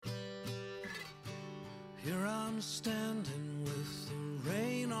Here I'm standing with the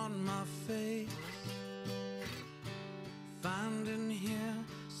rain on my face, finding here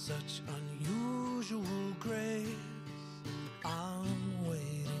such unusual grace. I'm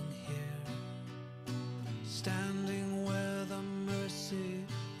waiting here, standing where the mercy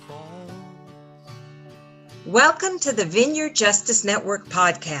falls. Welcome to the Vineyard Justice Network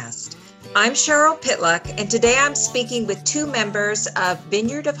podcast. I'm Cheryl Pitluck, and today I'm speaking with two members of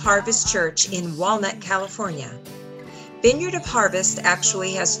Vineyard of Harvest Church in Walnut, California. Vineyard of Harvest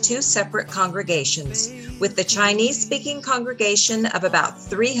actually has two separate congregations, with the Chinese-speaking congregation of about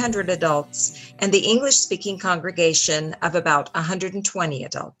 300 adults and the English-speaking congregation of about 120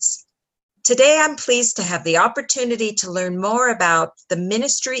 adults. Today, I'm pleased to have the opportunity to learn more about the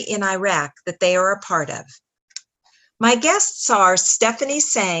ministry in Iraq that they are a part of. My guests are Stephanie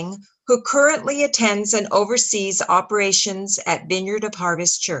Sang, who currently attends and oversees operations at Vineyard of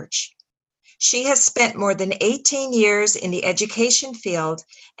Harvest Church. She has spent more than 18 years in the education field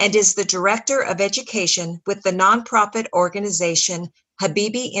and is the Director of Education with the nonprofit organization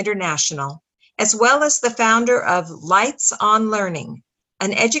Habibi International, as well as the founder of Lights on Learning,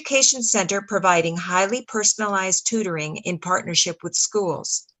 an education center providing highly personalized tutoring in partnership with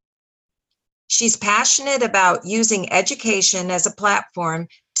schools. She's passionate about using education as a platform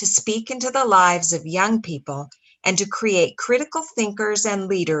to speak into the lives of young people and to create critical thinkers and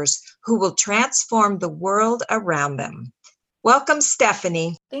leaders who will transform the world around them. Welcome,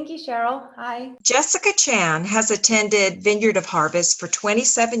 Stephanie. Thank you, Cheryl. Hi. Jessica Chan has attended Vineyard of Harvest for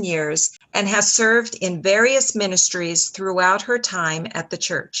 27 years and has served in various ministries throughout her time at the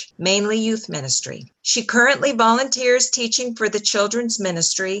church, mainly youth ministry. She currently volunteers teaching for the children's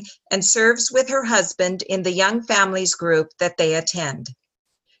ministry and serves with her husband in the young families group that they attend.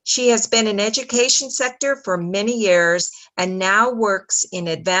 She has been in education sector for many years and now works in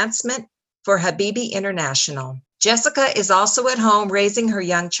advancement for Habibi International. Jessica is also at home raising her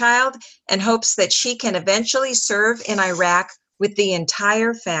young child and hopes that she can eventually serve in Iraq with the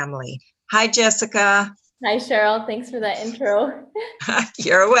entire family. Hi, Jessica. Hi, Cheryl. Thanks for that intro.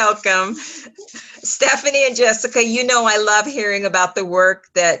 You're welcome. Stephanie and Jessica, you know I love hearing about the work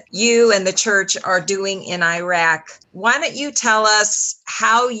that you and the church are doing in Iraq. Why don't you tell us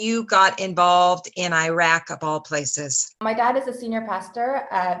how you got involved in Iraq, of all places? My dad is a senior pastor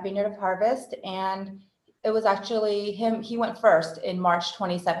at Vineyard of Harvest, and it was actually him. He went first in March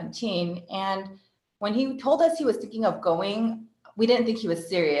 2017. And when he told us he was thinking of going, we didn't think he was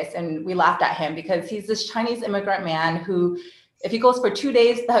serious. And we laughed at him because he's this Chinese immigrant man who, if he goes for 2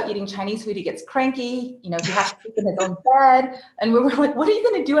 days without eating Chinese food, he gets cranky. You know, he has to sleep in his own bed. And we were like, what are you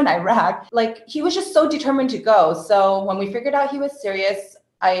going to do in Iraq? Like, he was just so determined to go. So when we figured out he was serious,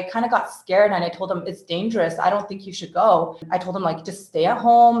 I kind of got scared and I told him, it's dangerous. I don't think you should go. I told him, like, just stay at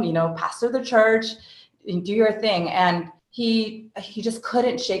home, you know, pastor the church, and do your thing. And he just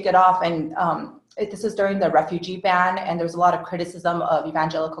couldn't shake it off. And this is during the refugee ban, and there was a lot of criticism of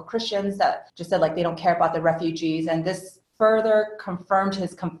evangelical Christians that just said, like, they don't care about the refugees. And this further confirmed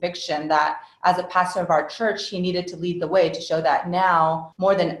his conviction that as a pastor of our church, he needed to lead the way to show that now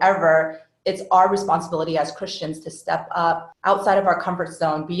more than ever, it's our responsibility as Christians to step up outside of our comfort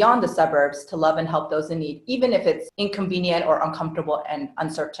zone, beyond the suburbs, to love and help those in need, even if it's inconvenient or uncomfortable and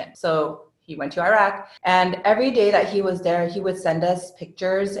uncertain. So he went to Iraq, and every day that he was there, he would send us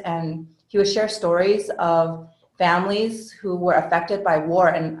pictures and he would share stories of families who were affected by war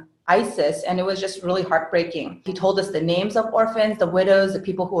and ISIS, and it was just really heartbreaking. He told us the names of orphans, the widows, the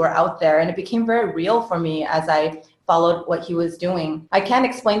people who were out there, and it became very real for me as I followed what he was doing. I can't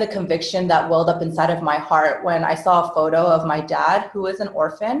explain the conviction that welled up inside of my heart when I saw a photo of my dad, who was an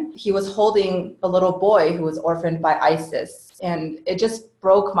orphan. He was holding a little boy who was orphaned by ISIS, and it just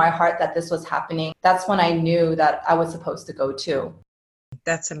broke my heart that this was happening. That's when I knew that I was supposed to go too.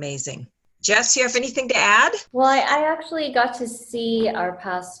 That's amazing. Jess, you have anything to add? Well, I actually got to see our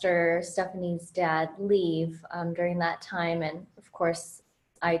pastor, Stephanie's dad, leave during that time. And of course,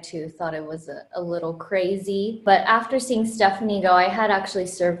 I too thought it was a little crazy. But after seeing Stephanie go, I had actually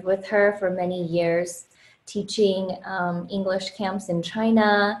served with her for many years, teaching English camps in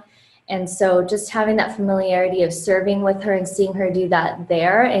China. And so just having that familiarity of serving with her and seeing her do that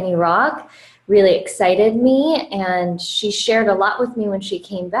there in Iraq really excited me, and she shared a lot with me when she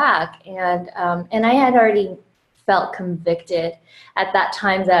came back. And I had already felt convicted at that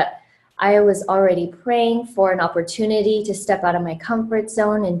time that I was already praying for an opportunity to step out of my comfort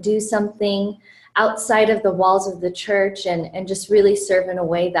zone and do something outside of the walls of the church and just really serve in a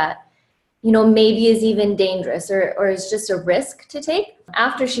way that, you know, maybe is even dangerous or is just a risk to take.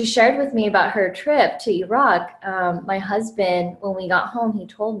 After she shared with me about her trip to Iraq, my husband, when we got home, he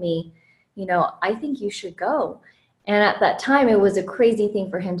told me, I think you should go. And at that time, it was a crazy thing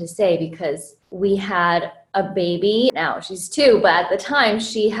for him to say because we had a baby. Now she's 2, but at the time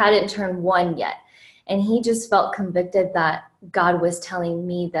she hadn't turned 1 yet. And he just felt convicted that God was telling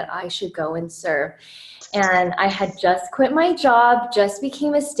me that I should go and serve. And I had just quit my job, just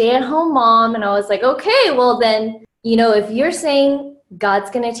became a stay-at-home mom. And I was like, okay, well then, if you're saying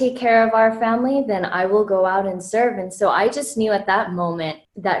God's going to take care of our family, then I will go out and serve. And so I just knew at that moment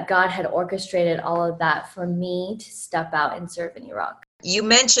that God had orchestrated all of that for me to step out and serve in Iraq. You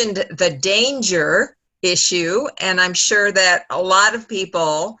mentioned the danger issue, and I'm sure that a lot of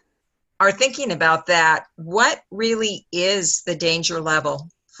people are thinking about that. What really is the danger level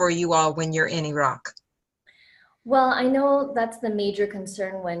for you all when you're in Iraq? Well, I know that's the major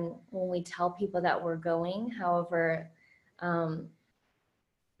concern when we tell people that we're going. However,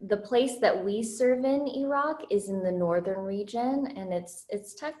 the place that we serve in Iraq is in the northern region, and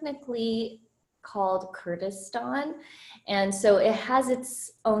it's technically called Kurdistan. And so it has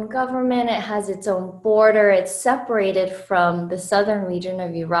its own government, it has its own border. It's separated from the southern region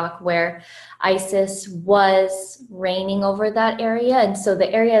of Iraq where ISIS was reigning over that area. And so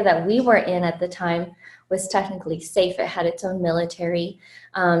the area that we were in at the time was technically safe. It had its own military.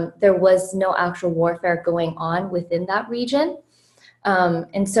 There was no actual warfare going on within that region.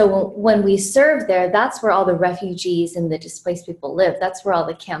 And so when we served there, that's where all the refugees and the displaced people live. That's where all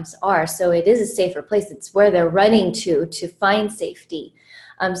the camps are. So it is a safer place. It's where they're running to find safety.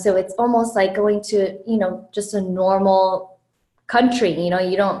 So it's almost like going to, just a normal country.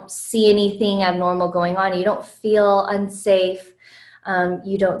 You don't see anything abnormal going on. You don't feel unsafe.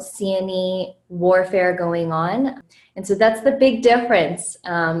 You don't see any warfare going on. And so that's the big difference.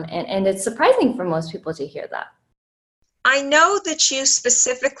 And it's surprising for most people to hear that. I know that you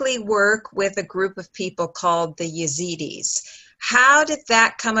specifically work with a group of people called the Yazidis. How did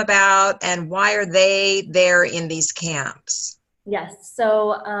that come about, and why are they there in these camps? Yes.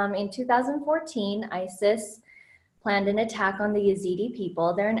 So in 2014, ISIS planned an attack on the Yazidi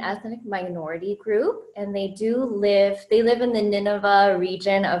people. They're an ethnic minority group, and they live in the Nineveh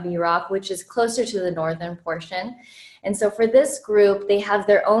region of Iraq, which is closer to the northern portion. And so for this group, they have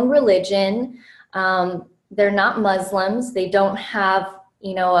their own religion. They're not Muslims. They don't have,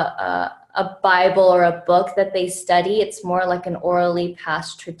 a Bible or a book that they study. It's more like an orally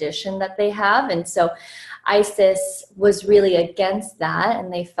passed tradition that they have. And so ISIS was really against that,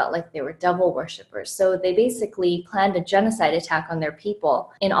 and they felt like they were devil worshippers. So they basically planned a genocide attack on their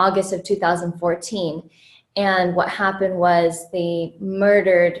people in August of 2014. And what happened was they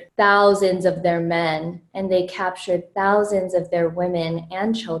murdered thousands of their men, and they captured thousands of their women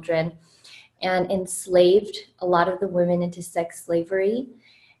and children, and enslaved a lot of the women into sex slavery.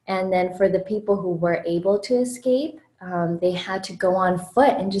 And then for the people who were able to escape, they had to go on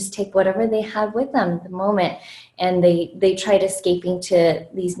foot and just take whatever they had with them at the moment. And they tried escaping to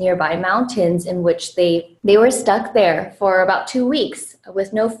these nearby mountains, in which they were stuck there for about 2 weeks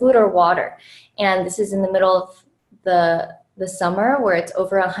with no food or water. And this is in the middle of the summer, where it's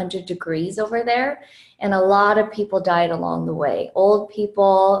over 100 degrees over there. And a lot of people died along the way. Old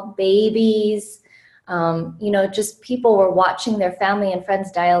people, babies, just people were watching their family and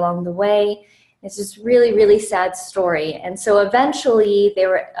friends die along the way. It's just really, really sad story. And so eventually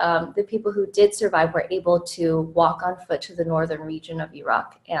the people who did survive were able to walk on foot to the northern region of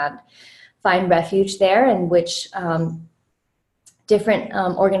Iraq and find refuge there, in which different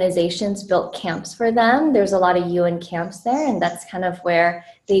organizations built camps for them. There's a lot of UN camps there, and that's kind of where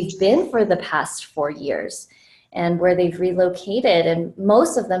they've been for the past 4 years, and where they've relocated. And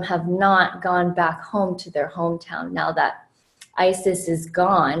most of them have not gone back home to their hometown now that ISIS is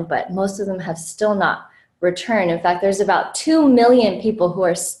gone, but most of them have still not returned. In fact, there's about 2 million people who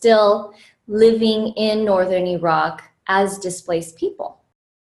are still living in northern Iraq as displaced people.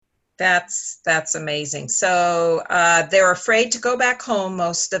 That's amazing. So they're afraid to go back home,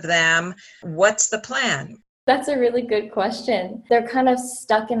 most of them. What's the plan? That's a really good question. They're kind of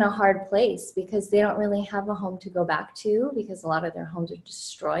stuck in a hard place because they don't really have a home to go back to, because a lot of their homes are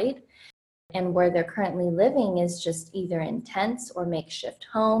destroyed. And where they're currently living is just either in tents or makeshift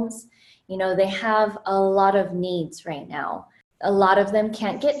homes. They have a lot of needs right now. A lot of them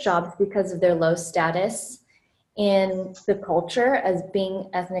can't get jobs because of their low status in the culture as being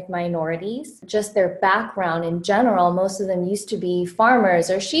ethnic minorities. Just their background in general, most of them used to be farmers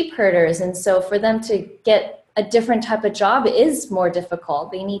or sheep herders. And so for them to get a different type of job is more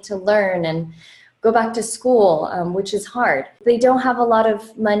difficult. They need to learn and go back to school, which is hard. They don't have a lot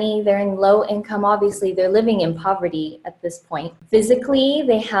of money. They're in low income. Obviously, they're living in poverty at this point. Physically,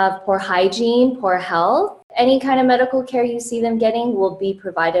 they have poor hygiene, poor health. Any kind of medical care you see them getting will be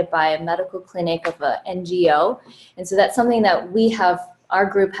provided by a medical clinic of an NGO. And so that's something that our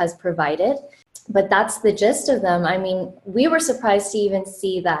group has provided. But that's the gist of them. I mean, we were surprised to even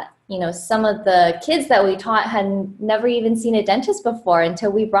see that, some of the kids that we taught had never even seen a dentist before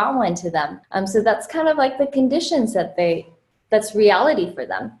until we brought one to them. So that's kind of like the conditions that's reality for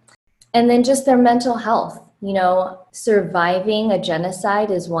them. And then just their mental health. Surviving a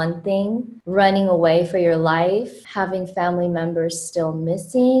genocide is one thing, running away for your life, having family members still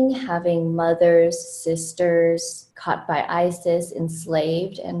missing, having mothers, sisters caught by ISIS,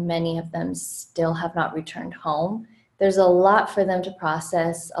 enslaved, and many of them still have not returned home. There's a lot for them to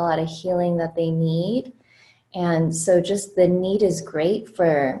process, a lot of healing that they need. And so just the need is great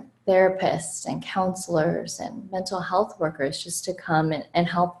for therapists and counselors and mental health workers just to come and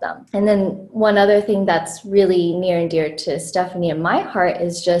help them. And then one other thing that's really near and dear to Stephanie and my heart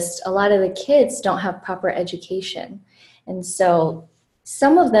is just a lot of the kids don't have proper education. And so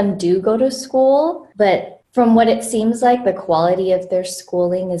some of them do go to school, but from what it seems like, the quality of their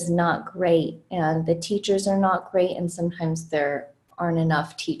schooling is not great, and the teachers are not great, and sometimes there aren't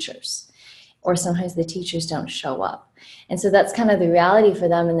enough teachers, or sometimes the teachers don't show up. And so that's kind of the reality for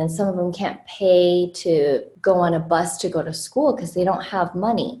them. And then some of them can't pay to go on a bus to go to school because they don't have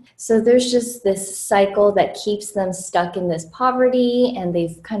money. So there's just this cycle that keeps them stuck in this poverty, and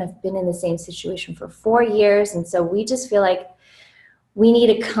they've kind of been in the same situation for 4 years. And so we just feel like we need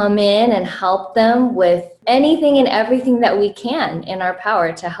to come in and help them with anything and everything that we can in our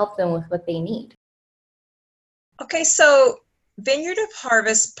power to help them with what they need. Okay, so Vineyard of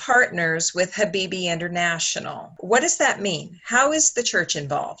Harvest partners with Habibi International. What does that mean? How is the church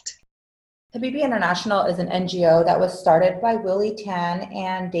involved? Habibi International is an NGO that was started by Willie Tan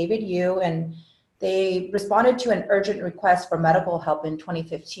and David Yu, and they responded to an urgent request for medical help in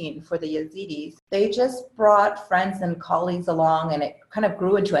 2015 for the Yazidis. They just brought friends and colleagues along, and it kind of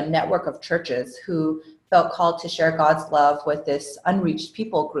grew into a network of churches who felt called to share God's love with this unreached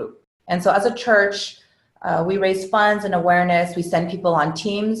people group. And so as a church, we raise funds and awareness. We send people on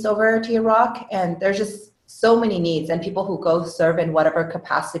teams over to Iraq, and there's just so many needs and people who go serve in whatever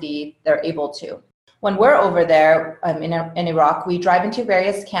capacity they're able to. When we're over there in Iraq, we drive into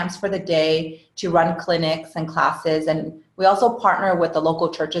various camps for the day to run clinics and classes. And we also partner with the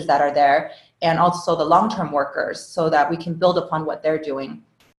local churches that are there and also the long-term workers so that we can build upon what they're doing.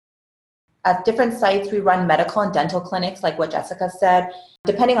 At different sites, we run medical and dental clinics, like what Jessica said.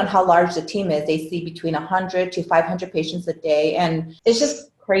 Depending on how large the team is, they see between 100 to 500 patients a day. And it's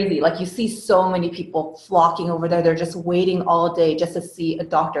just crazy. Like, you see so many people flocking over there. They're just waiting all day just to see a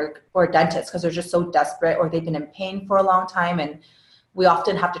doctor or a dentist because they're just so desperate, or they've been in pain for a long time. And we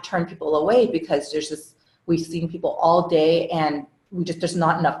often have to turn people away because we've seen people all day, and there's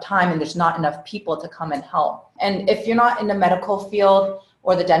not enough time, and there's not enough people to come and help. And if you're not in the medical field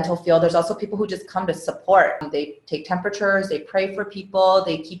or the dental field, there's also people who just come to support. They take temperatures, they pray for people,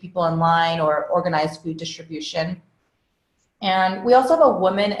 they keep people in line, or organize food distribution. And we also have a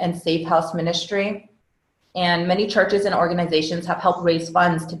women and safe house ministry. And many churches and organizations have helped raise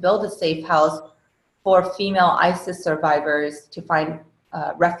funds to build a safe house for female ISIS survivors to find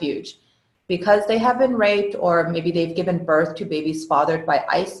refuge. Because they have been raped, or maybe they've given birth to babies fathered by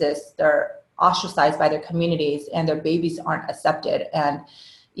ISIS, they're ostracized by their communities, and their babies aren't accepted. And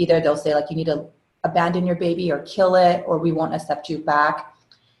either they'll say, like, you need to abandon your baby or kill it, or we won't accept you back.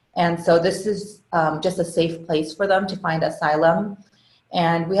 And so this is just a safe place for them to find asylum.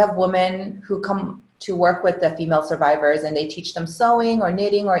 And we have women who come to work with the female survivors, and they teach them sewing or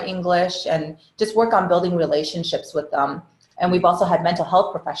knitting or English, and just work on building relationships with them. And we've also had mental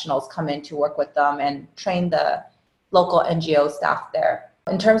health professionals come in to work with them and train the local NGO staff there.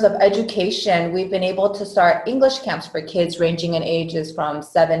 In terms of education, we've been able to start English camps for kids ranging in ages from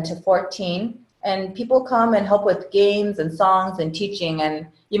 7 to 14. And people come and help with games and songs and teaching. And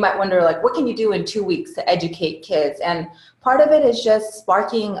you might wonder, like, what can you do in 2 weeks to educate kids? And part of it is just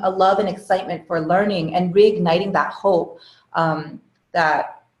sparking a love and excitement for learning and reigniting that hope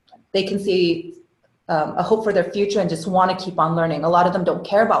that they can see a hope for their future and just want to keep on learning. A lot of them don't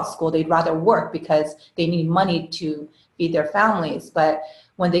care about school. They'd rather work because they need money to feed their families. But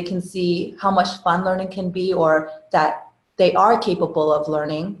when they can see how much fun learning can be, or that they are capable of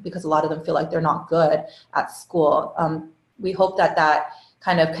learning, because a lot of them feel like they're not good at school, we hope that that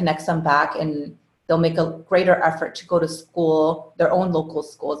kind of connects them back, and they'll make a greater effort to go to school, their own local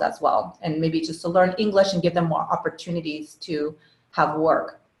schools as well, and maybe just to learn English and give them more opportunities to have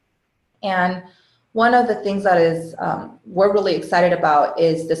work. And One of the things that is we're really excited about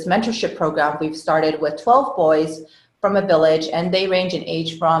is this mentorship program we've started with 12 boys from a village, and they range in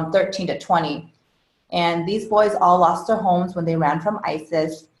age from 13 to 20. And these boys all lost their homes when they ran from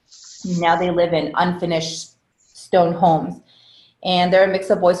ISIS. Now they live in unfinished stone homes. And they're a mix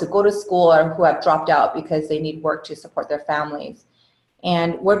of boys who go to school or who have dropped out because they need work to support their families.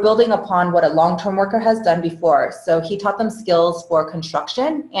 And we're building upon what a long-term worker has done before. So he taught them skills for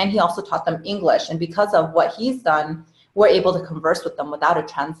construction, and he also taught them English. And because of what he's done, we're able to converse with them without a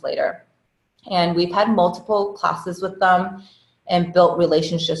translator. And we've had multiple classes with them and built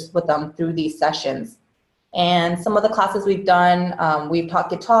relationships with them through these sessions. And some of the classes we've done, we've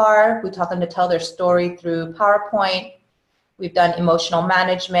taught guitar, we taught them to tell their story through PowerPoint. We've done emotional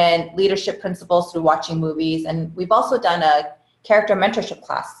management, leadership principles through watching movies, and we've also done a character mentorship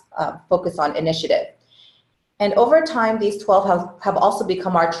class focused on initiative. And over time, these 12 have also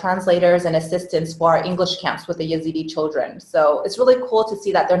become our translators and assistants for our English camps with the Yazidi children. So it's really cool to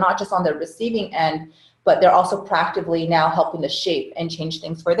see that they're not just on the receiving end, but they're also proactively now helping to shape and change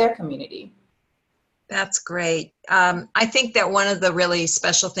things for their community. That's great. I think that one of the really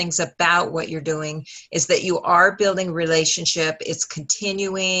special things about what you're doing is that you are building relationship. It's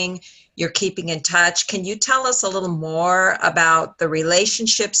continuing. You're keeping in touch. Can you tell us a little more about the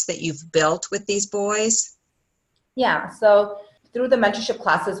relationships that you've built with these boys? Yeah, so through the mentorship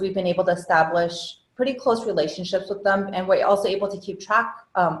classes, we've been able to establish pretty close relationships with them, and we're also able to keep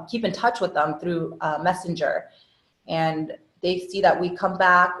in touch with them through Messenger. And they see that we come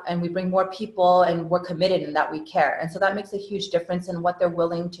back and we bring more people and we're committed and that we care. And so that makes a huge difference in what they're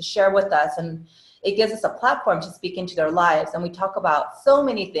willing to share with us. And it gives us a platform to speak into their lives. And we talk about so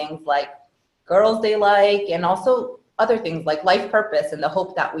many things like girls they like, and also other things like life purpose and the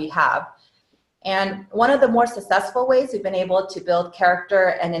hope that we have. And one of the more successful ways we've been able to build character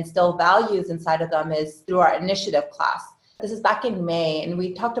and instill values inside of them is through our initiative class. This is back in May, and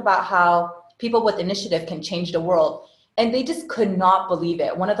we talked about how people with initiative can change the world. And they just could not believe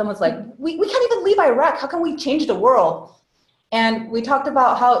it. One of them was like, we can't even leave Iraq. How can we change the world? And we talked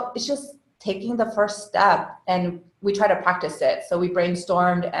about how it's just taking the first step, and we try to practice it. So we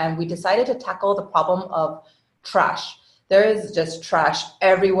brainstormed and we decided to tackle the problem of trash. There is just trash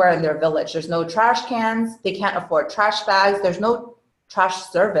everywhere in their village. There's no trash cans. They can't afford trash bags. There's no trash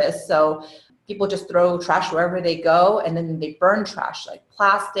service. So people just throw trash wherever they go, and then they burn trash, like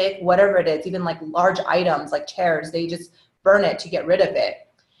plastic, whatever it is, even like large items like chairs, they just burn it to get rid of it.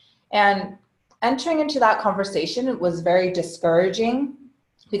 And entering into that conversation was very discouraging,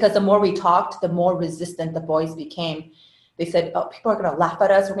 because the more we talked, the more resistant the boys became. They said, oh, people are going to laugh at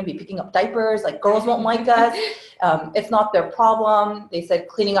us. We're going to be picking up diapers. Like, girls won't like us. It's not their problem. They said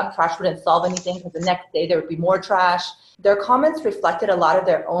cleaning up trash wouldn't solve anything, because the next day there would be more trash. Their comments reflected a lot of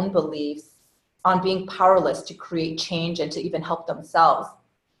their own beliefs on being powerless to create change and to even help themselves.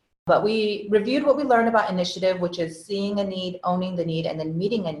 But we reviewed what we learned about initiative, which is seeing a need, owning the need, and then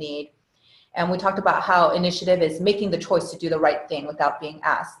meeting a need. And we talked about how initiative is making the choice to do the right thing without being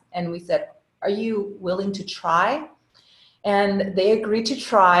asked. And we said, are you willing to try? And they agreed to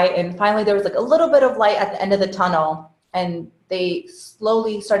try. And finally, there was like a little bit of light at the end of the tunnel. And they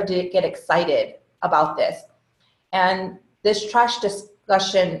slowly started to get excited about this. And this trash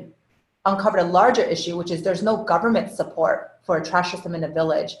discussion uncovered a larger issue, which is there's no government support for a trash system in the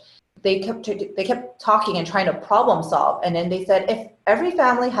village. They kept talking and trying to problem solve. And then they said, if every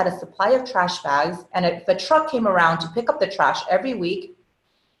family had a supply of trash bags, and if a truck came around to pick up the trash every week,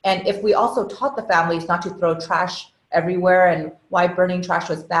 and if we also taught the families not to throw trash everywhere and why burning trash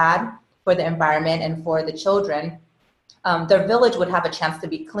was bad for the environment and for the children, their village would have a chance to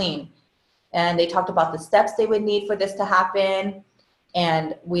be clean. And they talked about the steps they would need for this to happen.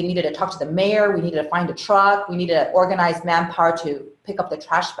 And we needed to talk to the mayor, we needed to find a truck, we needed to organize manpower to pick up the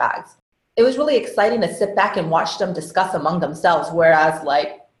trash bags. It was really exciting to sit back and watch them discuss among themselves, whereas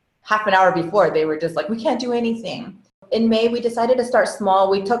like half an hour before, they were just like, we can't do anything. In May, we decided to start small.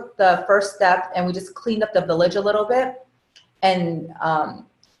 We took the first step and we just cleaned up the village a little bit. And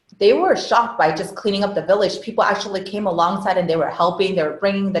they were shocked by just cleaning up the village. People actually came alongside and they were helping, they were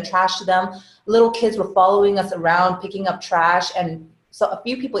bringing the trash to them. Little kids were following us around, picking up trash, and so a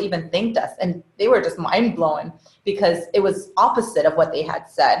few people even thanked us, and they were just mind blown because it was opposite of what they had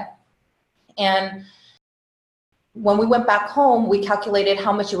said. And when we went back home, we calculated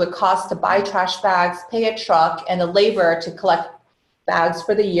how much it would cost to buy trash bags, pay a truck, and the labor to collect bags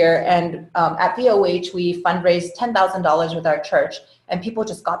for the year. And at VOH, we fundraised $10,000 with our church, and people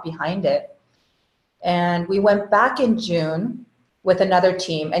just got behind it. And we went back in June with another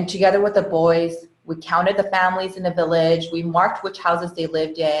team, and together with the boys, we counted the families in the village, we marked which houses they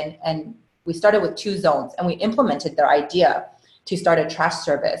lived in, and we started with 2 zones, and we implemented their idea to start a trash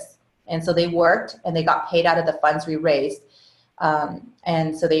service. And so they worked and they got paid out of the funds we raised.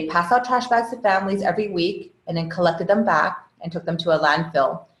 And so they passed out trash bags to families every week and then collected them back and took them to a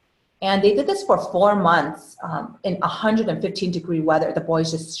landfill. And they did this for 4 months in 115-degree weather. The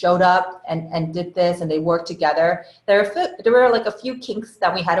boys just showed up and did this, and they worked together. There were like a few kinks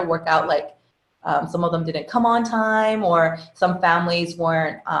that we had to work out, like some of them didn't come on time, or some families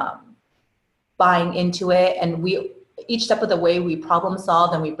weren't buying into it. And each step of the way, we problem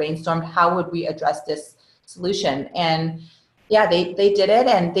solved and we brainstormed how would we address this solution. And yeah, they did it,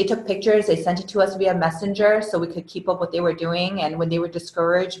 and they took pictures. They sent it to us via Messenger so we could keep up what they were doing. And when they were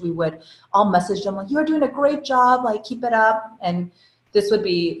discouraged, we would all message them like, "You're doing a great job, like keep it up." And this would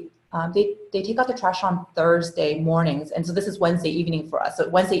be, they take out the trash on Thursday mornings. And so this is Wednesday evening for us. So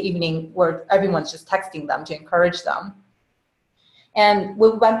Wednesday evening where everyone's just texting them to encourage them. And we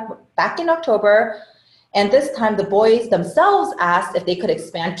went back in October, and this time the boys themselves asked if they could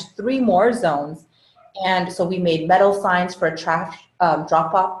expand to 3 more zones. And so we made metal signs for trash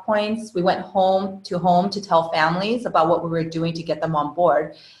drop-off points. We went home to tell families about what we were doing to get them on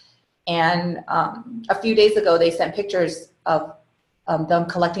board. And a few days ago, they sent pictures of them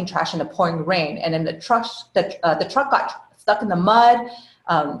collecting trash in the pouring rain. And then the truck got stuck in the mud,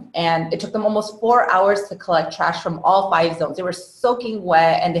 and it took them almost 4 hours to collect trash from all 5 zones. They were soaking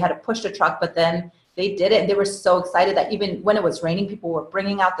wet, and they had to push the truck, but then they did it. They were so excited that even when it was raining, people were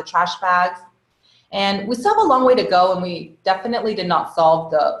bringing out the trash bags. And we still have a long way to go, and we definitely did not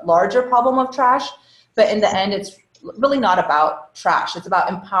solve the larger problem of trash. But in the end, it's really not about trash. It's about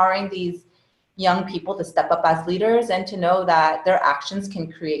empowering these young people to step up as leaders and to know that their actions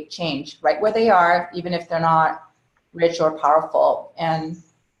can create change right where they are, even if they're not rich or powerful. And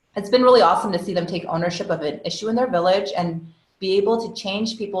it's been really awesome to see them take ownership of an issue in their village and be able to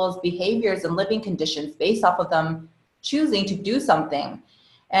change people's behaviors and living conditions based off of them choosing to do something.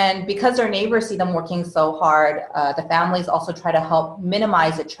 And because their neighbors see them working so hard, the families also try to help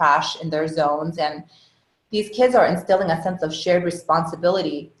minimize the trash in their zones. And these kids are instilling a sense of shared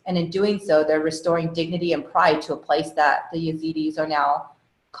responsibility. And in doing so, they're restoring dignity and pride to a place that the Yazidis are now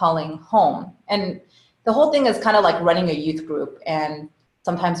calling home. And the whole thing is kind of like running a youth group. And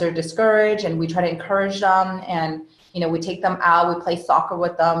sometimes they're discouraged, and we try to encourage them. And, we take them out, we play soccer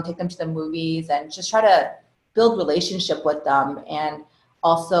with them, take them to the movies, and just try to build relationship with them. And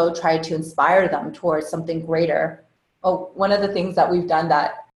also try to inspire them towards something greater. Oh, one of the things that we've done,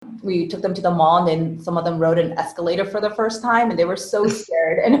 that we took them to the mall, and then some of them rode an escalator for the first time, and they were so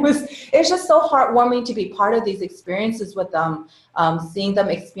scared. And it's just so heartwarming to be part of these experiences with them, seeing them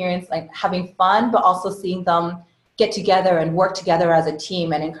experience like having fun, but also seeing them get together and work together as a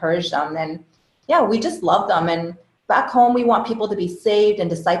team and encourage them. And yeah, we just love them. And back home, we want people to be saved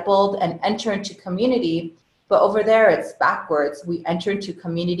and discipled and enter into community. But over there, it's backwards. We enter into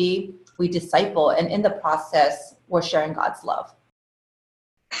community, we disciple, and in the process, we're sharing God's love.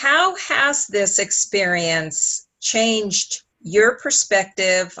 How has this experience changed your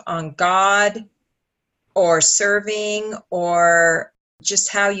perspective on God or serving, or just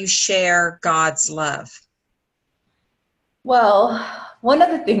how you share God's love? Well, one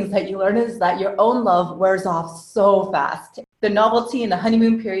of the things that you learn is that your own love wears off so fast. The novelty in the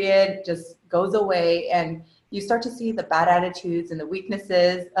honeymoon period just goes away, and you start to see the bad attitudes and the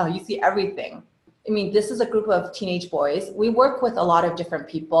weaknesses. You see everything. I mean, this is a group of teenage boys. We work with a lot of different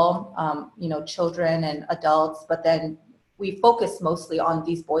people, children and adults, but then we focus mostly on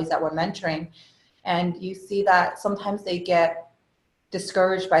these boys that we're mentoring. And you see that sometimes they get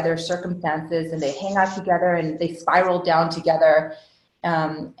discouraged by their circumstances, and they hang out together and they spiral down together.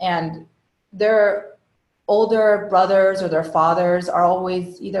 And their older brothers or their fathers are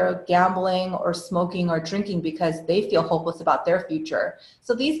always either gambling or smoking or drinking because they feel hopeless about their future.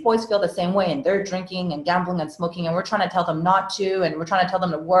 So these boys feel the same way, and they're drinking and gambling and smoking, and we're trying to tell them not to, and we're trying to tell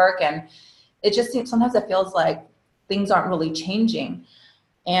them to work. And it just seems, sometimes it feels like things aren't really changing.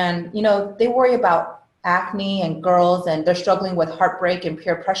 And, they worry about acne and girls, and they're struggling with heartbreak and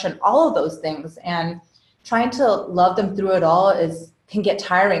peer pressure and all of those things. And trying to love them through it all can get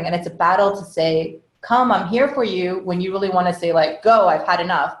tiring. And it's a battle to say, come, I'm here for you, when you really want to say like, go, I've had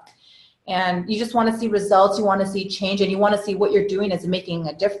enough. And you just want to see results, you want to see change, and you want to see what you're doing is making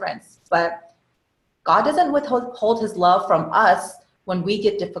a difference. But God doesn't withhold his love from us when we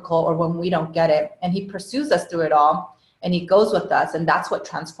get difficult or when we don't get it. And he pursues us through it all, and he goes with us, and that's what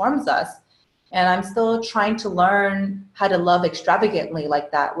transforms us. And I'm still trying to learn how to love extravagantly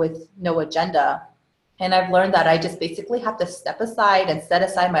like that with no agenda. And I've learned that I just basically have to step aside and set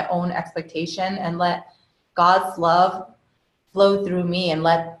aside my own expectation and let God's love flow through me, and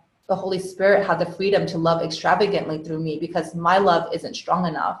let the Holy Spirit had the freedom to love extravagantly through me because my love isn't strong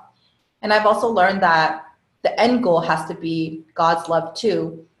enough. And I've also learned that the end goal has to be God's love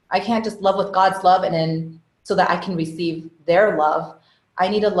too. I can't just love with God's love and then so that I can receive their love. I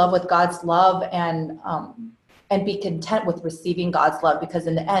need to love with God's love and be content with receiving God's love, because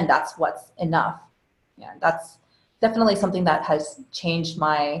in the end, that's what's enough. Yeah, that's definitely something that has changed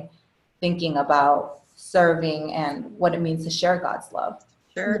my thinking about serving and what it means to share God's love.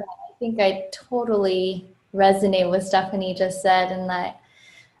 Sure. Yeah, I think I totally resonate with Stephanie just said, and that,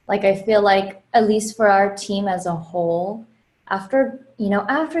 like, I feel like, at least for our team as a whole, after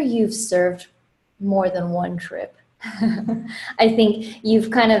you've served more than one trip, I think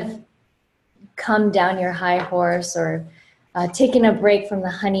you've kind of come down your high horse or taken a break from the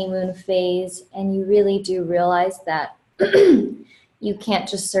honeymoon phase, and you really do realize that you can't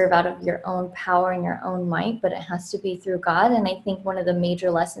just serve out of your own power and your own might, but it has to be through God. And I think one of the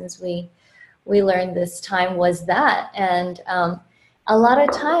major lessons we learned this time was that. And a lot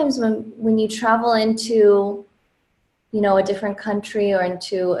of times when you travel into, a different country or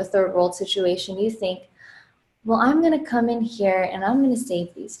into a third world situation, you think, well, I'm going to come in here and I'm going to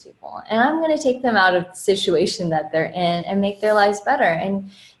save these people and I'm going to take them out of the situation that they're in and make their lives better. And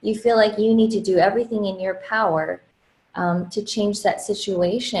you feel like you need to do everything in your power to change that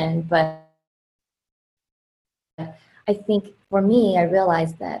situation. But I think for me, I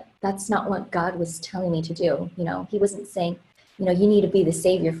realized that that's not what God was telling me to do. He wasn't saying, you need to be the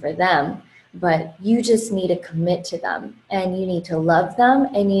savior for them, but you just need to commit to them and you need to love them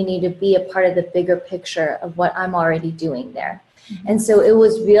and you need to be a part of the bigger picture of what I'm already doing there. Mm-hmm. And so it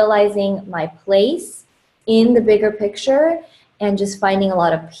was realizing my place in the bigger picture and just finding a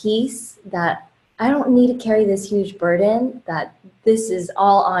lot of peace that I don't need to carry this huge burden, that this is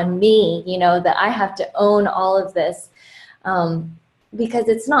all on me, that I have to own all of this, because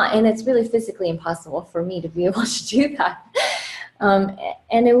it's not, and it's really physically impossible for me to be able to do that.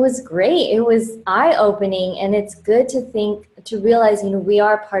 And it was great. It was eye-opening, and it's good to realize, we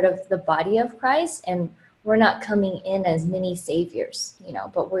are part of the body of Christ, and we're not coming in as mini saviors,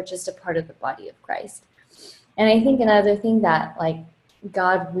 but we're just a part of the body of Christ. And I think another thing that,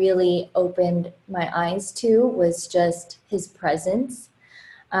 God really opened my eyes to was just his presence,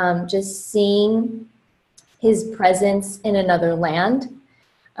 just seeing his presence in another land.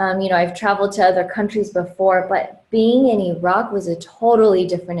 I've traveled to other countries before, but being in Iraq was a totally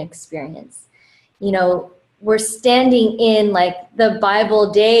different experience. We're standing in the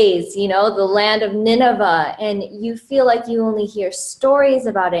Bible days, the land of Nineveh, and you feel like you only hear stories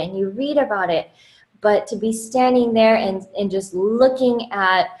about it and you read about it. But to be standing there and just looking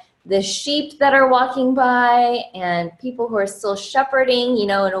at the sheep that are walking by and people who are still shepherding, in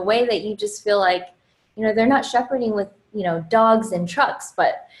a way that you just feel like, they're not shepherding with, dogs and trucks,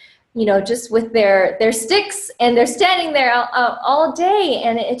 but, just with their sticks, and they're standing there all day.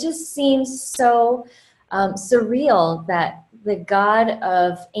 And it just seems so surreal that the God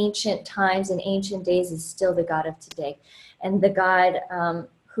of ancient times and ancient days is still the God of today. And the God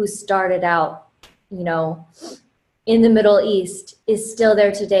who started out, in the Middle East is still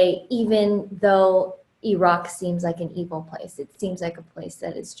there today, even though Iraq seems like an evil place. It seems like a place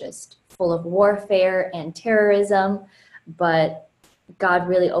that is just full of warfare and terrorism. But God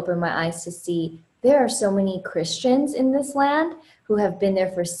really opened my eyes to see there are so many Christians in this land who have been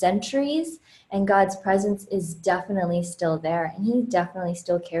there for centuries, and God's presence is definitely still there, and he definitely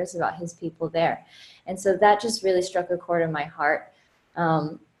still cares about his people there. And so that just really struck a chord in my heart,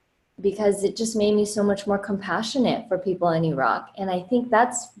 because it just made me so much more compassionate for people in Iraq. And I think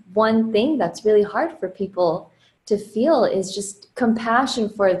that's one thing that's really hard for people to feel, is just compassion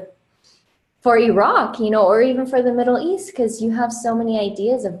for Iraq, or even for the Middle East, because you have so many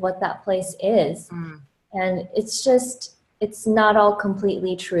ideas of what that place is. And it's not all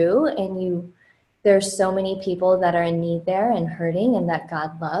completely true. And there's so many people that are in need there and hurting, and that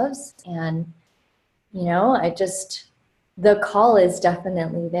God loves. And, the call is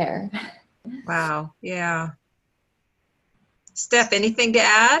definitely there. Wow. Yeah. Steph, anything to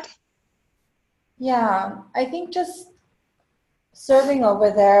add? Yeah, I think just serving over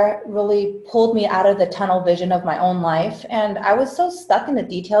there really pulled me out of the tunnel vision of my own life. And I was so stuck in the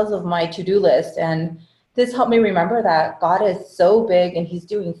details of my to-do list. And this helped me remember that God is so big and he's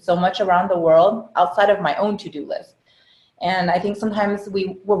doing so much around the world outside of my own to-do list. And I think sometimes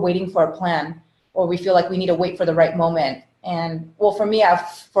we're waiting for a plan, or we feel like we need to wait for the right moment. And well, for me,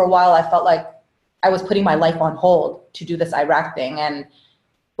 for a while, I felt like I was putting my life on hold to do this Iraq thing. And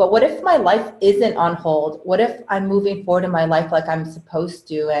But what if my life isn't on hold? What if I'm moving forward in my life like I'm supposed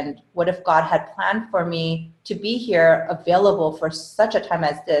to? And what if God had planned for me to be here available for such a time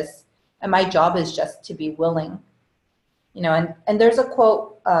as this? And my job is just to be willing. And there's a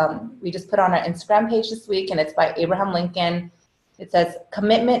quote we just put on our Instagram page this week, and it's by Abraham Lincoln. It says,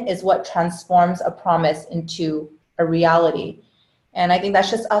 "Commitment is what transforms a promise into a reality." And I think that's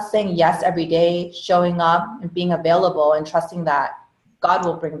just us saying yes every day, showing up and being available and trusting that God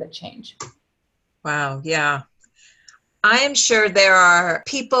will bring the change. Wow. Yeah. I am sure there are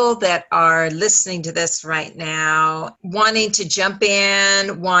people that are listening to this right now, wanting to jump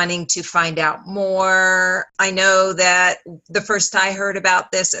in, wanting to find out more. I know that the first I heard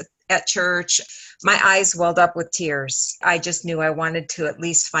about this at church, my eyes welled up with tears. I just knew I wanted to at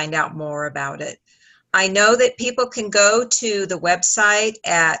least find out more about it. I know that people can go to the website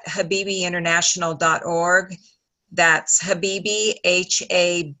at habibinternational.org. That's Habibi,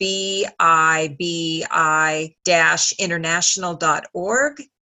 HABIBI-international.org.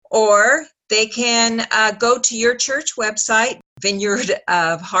 Or they can go to your church website, Vineyard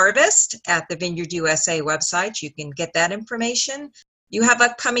of Harvest, at the Vineyard USA website. You can get that information. You have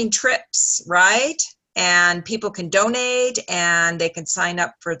upcoming trips, right? And people can donate and they can sign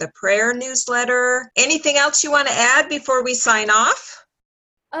up for the prayer newsletter. Anything else you want to add before we sign off?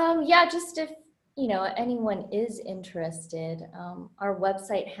 Yeah, just if anyone is interested, our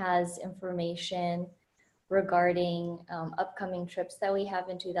website has information regarding upcoming trips that we have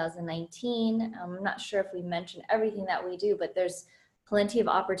in 2019. I'm not sure if we mentioned everything that we do, but there's plenty of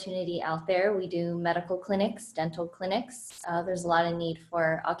opportunity out there. We do medical clinics, dental clinics. There's a lot of need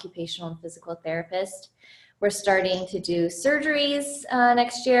for occupational and physical therapists. We're starting to do surgeries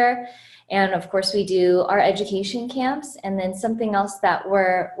next year. And of course, we do our education camps. And then something else that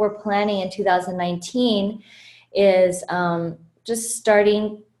we're planning in 2019 is just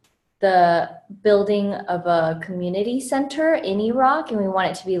starting the building of a community center in Iraq. And we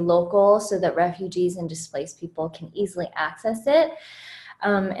want it to be local so that refugees and displaced people can easily access it.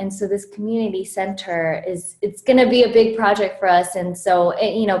 And so this community center it's going to be a big project for us. And so,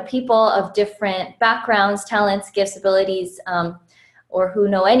 people of different backgrounds, talents, gifts, abilities, or who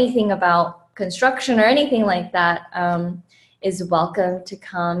know anything about construction or anything like that, is welcome to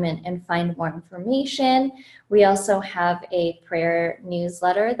come and find more information. We also have a prayer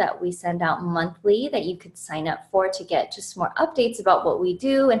newsletter that we send out monthly that you could sign up for to get just more updates about what we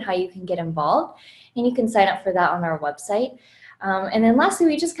do and how you can get involved. And you can sign up for that on our website. And then lastly,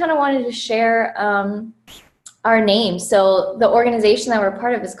 we just kind of wanted to share our name. So the organization that we're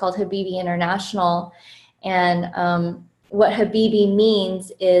part of is called Habibi International. And what Habibi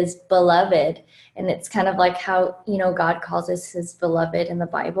means is beloved. And it's kind of like how, God calls us his beloved in the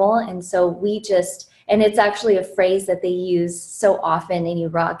Bible. And so and it's actually a phrase that they use so often in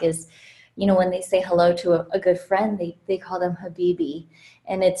Iraq is, when they say hello to a good friend, they call them Habibi.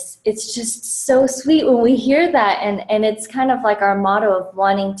 And it's just so sweet when we hear that. And it's kind of like our motto of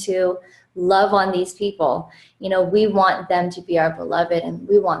wanting to love on these people. We want them to be our beloved, and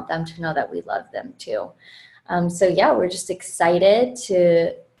we want them to know that we love them too. So yeah, we're just excited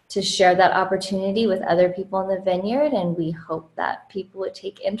to share that opportunity with other people in the Vineyard, and we hope that people would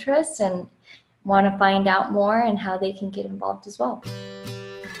take interest and want to find out more and how they can get involved as well.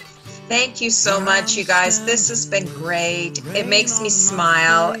 Thank you so much, you guys. This has been great. It makes me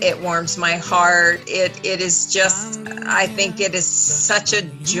smile. It warms my heart. It is just, I think it is such a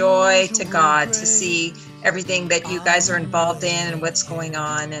joy to God to see everything that you guys are involved in and what's going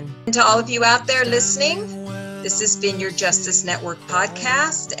on. And to all of you out there listening, this is Vineyard Justice Network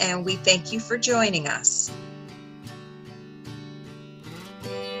Podcast, and we thank you for joining us.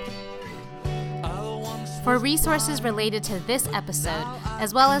 For resources related to this episode,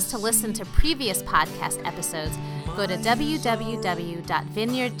 as well as to listen to previous podcast episodes, go to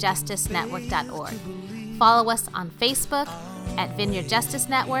www.vineyardjusticenetwork.org. Follow us on Facebook at Vineyard Justice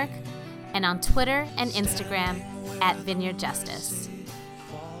Network and on Twitter and Instagram at Vineyard Justice.